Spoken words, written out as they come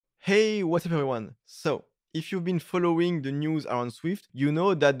Hey, what's up everyone? So, if you've been following the news around Swift, you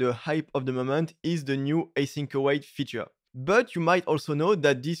know that the hype of the moment is the new async await feature. But you might also know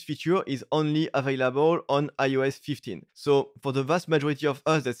that this feature is only available on iOS 15. So for the vast majority of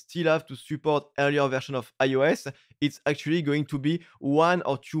us that still have to support earlier version of iOS, it's actually going to be 1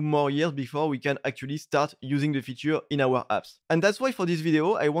 or 2 more years before we can actually start using the feature in our apps. And that's why for this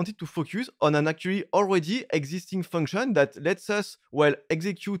video, I wanted to focus on an actually already existing function that lets us, well,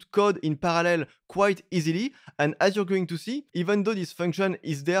 execute code in parallel quite easily. And as you're going to see, even though this function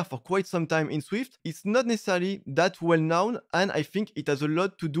is there for quite some time in Swift, it's not necessarily that well known, and I think it has a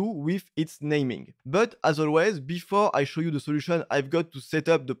lot to do with its naming. But as always, before I show you the solution, I've got to set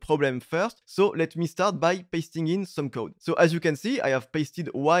up the problem first. So let me start by pasting in some code. So as you can see, I have pasted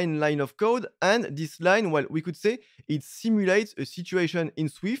one line of code, and this line, well, we could say it simulates a situation in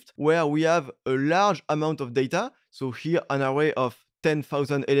Swift where we have a large amount of data. So here an array of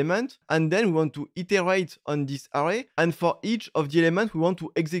 10,000 elements, and then we want to iterate on this array, and for each of the elements we want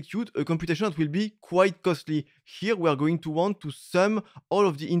to execute a computation that will be quite costly. Here we are going to want to sum all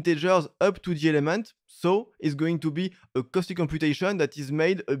of the integers up to the element, so it's going to be a costly computation that is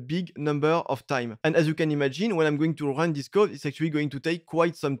made a big number of time. And as you can imagine, when I'm going to run this code, it's actually going to take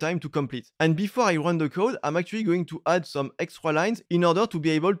quite some time to complete. And before I run the code, I'm actually going to add some extra lines in order to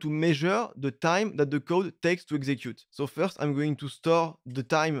be able to measure the time that the code takes to execute. So first I'm going to store the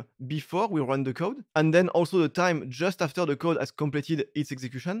time before we run the code, and then also the time just after the code has completed its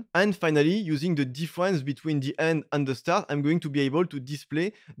execution. And finally, using the difference between the end and the start, I'm going to be able to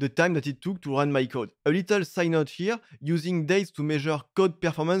display the time that it took to run my code. A little side note here, using dates to measure code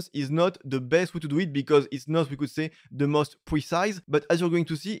performance is not the best way to do it because it's not, we could say, the most precise. But as you're going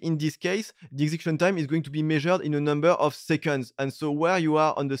to see, in this case, the execution time is going to be measured in a number of seconds. And so where you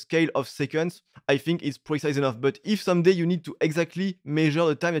are on the scale of seconds, I think it's precise enough. But if someday you need to exactly measure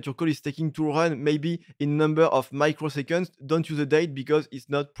the time that your code is taking to run, maybe in number of microseconds, don't use a date because it's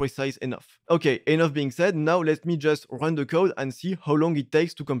not precise enough. Okay, enough being said, now let me just run the code and see how long it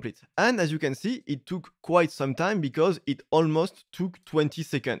takes to complete. And as you can see, it took quite some time because it almost took 20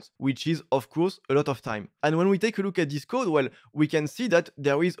 seconds, which is of course a lot of time. And when we take a look at this code, well, we can see that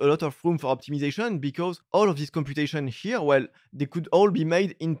there is a lot of room for optimization because all of this computation here, well, they could all be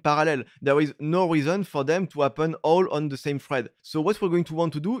made in parallel. There is no reason for them to happen all on the same thread. So what we're going to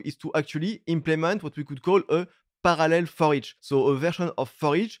want to do is to actually implement what we could call a parallel forage. So a version of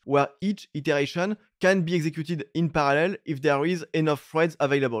forage where each iteration can be executed in parallel if there is enough threads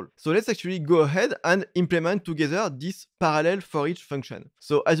available. So let's actually go ahead and implement together this parallel forage function.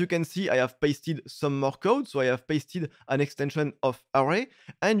 So as you can see, I have pasted some more code. So I have pasted an extension of array,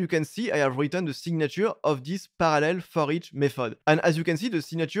 and you can see I have written the signature of this parallel forage method. And as you can see, the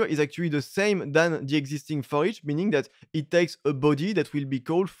signature is actually the same than the existing forage, meaning that it takes a body that will be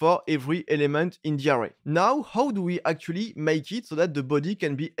called for every element in the array. Now, how do we actually make it so that the body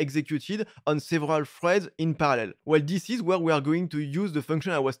can be executed on several threads in parallel? Well, this is where we are going to use the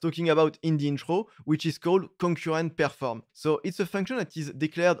function I was talking about in the intro, which is called Concurrent Perform. So it's a function that is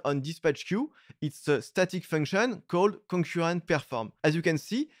declared on dispatch queue. It's a static function called Concurrent Perform. As you can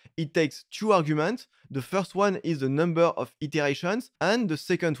see, it takes two arguments. The first one is the number of iterations, and the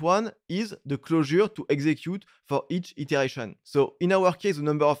second one is the closure to execute for each iteration. So in our case, the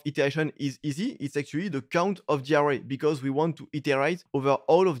number of iteration is easy. It's actually the count of the array because we want to iterate over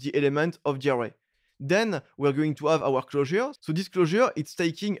all of the elements of the array. Then we're going to have our closure. So this closure, it's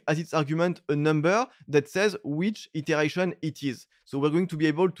taking as its argument a number that says which iteration it is. So we're going to be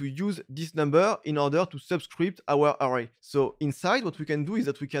able to use this number in order to subscript our array. So inside, what we can do is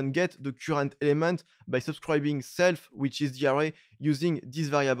that we can get the current element by subscribing self, which is the array, using this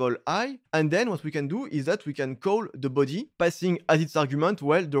variable I. And then what we can do is that we can call the body, passing as its argument,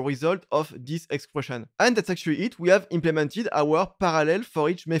 well, the result of this expression. And that's actually it. We have implemented our parallel for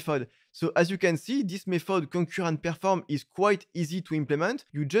each method. So as you can see, this method concurrent perform is quite easy to implement.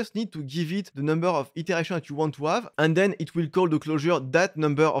 You just need to give it the number of iterations that you want to have, and then it will call the closure that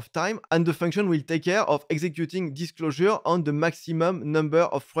number of time, and the function will take care of executing this closure on the maximum number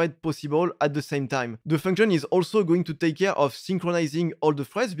of threads possible at the same time. The function is also going to take care of synchronizing all the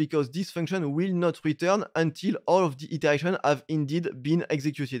threads because this function will not return until all of the iterations have indeed been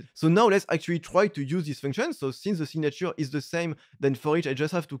executed. So now let's actually try to use this function. So since the signature is the same, then for each I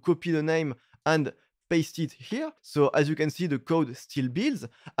just have to copy the name and paste it here. So as you can see, the code still builds.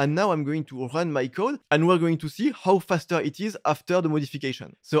 And now I'm going to run my code and we're going to see how faster it is after the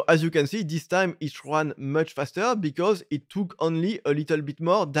modification. So as you can see, this time it ran much faster because it took only a little bit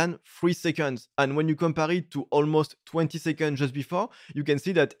more than 3 seconds. And when you compare it to almost 20 seconds just before, you can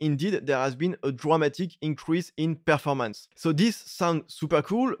see that indeed there has been a dramatic increase in performance. So this sounds super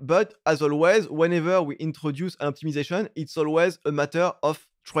cool, but as always, whenever we introduce an optimization, it's always a matter of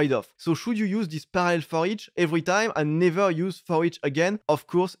trade-off. So should you use this parallel for each every time and never use for each again? Of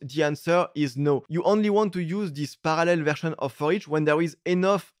course, the answer is no. You only want to use this parallel version of for each when there is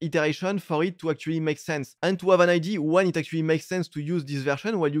enough iteration for it to actually make sense. And to have an idea when it actually makes sense to use this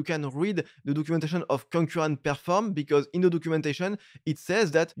version, well, you can read the documentation of Concurrent Perform, because in the documentation, it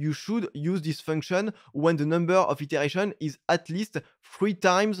says that you should use this function when the number of iteration is at least 3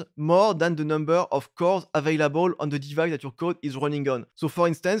 times more than the number of cores available on the device that your code is running on. So for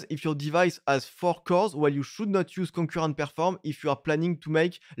instance, if your device has 4 cores, well, you should not use Concurrent Perform if you are planning to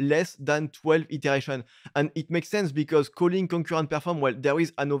make less than 12 iterations. And it makes sense because calling Concurrent Perform, well, there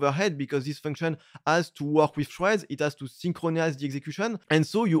is an overhead because this function has to work with threads, it has to synchronize the execution. And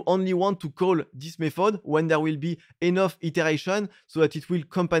so you only want to call this method when there will be enough iteration so that it will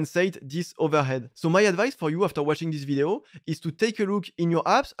compensate this overhead. So my advice for you after watching this video is to take a look in your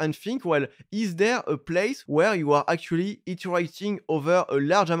apps and think, well, is there a place where you are actually iterating over a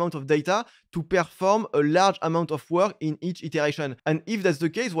large amount of data to perform a large amount of work in each iteration? And if that's the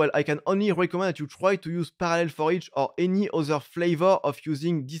case, well, I can only recommend that you try to use parallel for each or any other flavor of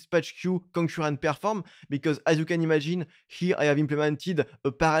using dispatch queue concurrent perform, because as you can imagine, here I have implemented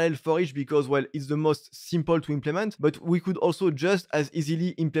a parallel for each because, well, it's the most simple to implement, but we could also just as easily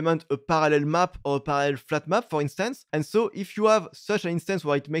implement a parallel map or a parallel flat map, for instance. And so if you have such an instance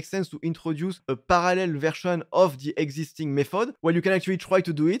where it makes sense to introduce a parallel version of the existing method, well, you can actually try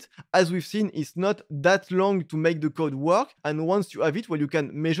to do it. As we've seen, it's not that long to make the code work, and once you have it, well, you can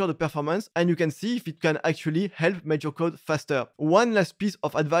measure the performance and you can see if it can actually help make your code faster. One last piece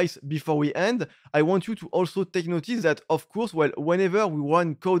of advice before we end, I want you to also take notice that, of course, well, whenever we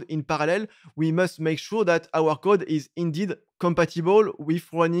run code in parallel, we must make sure that our code is indeed compatible with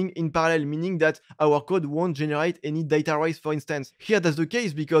running in parallel, meaning that our code won't generate any data race, for instance. Here that's the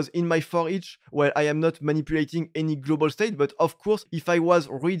case because in my for each, well, I am not manipulating any global state, but of course, if I was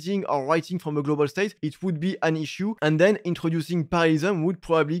reading or writing from a global state, it would be an issue, and then introducing parallelism would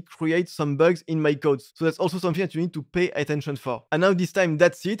probably create some bugs in my codes. So that's also something that you need to pay attention for. And now this time,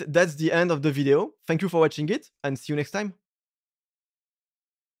 that's it. That's the end of the video. Thank you for watching it, and see you next time.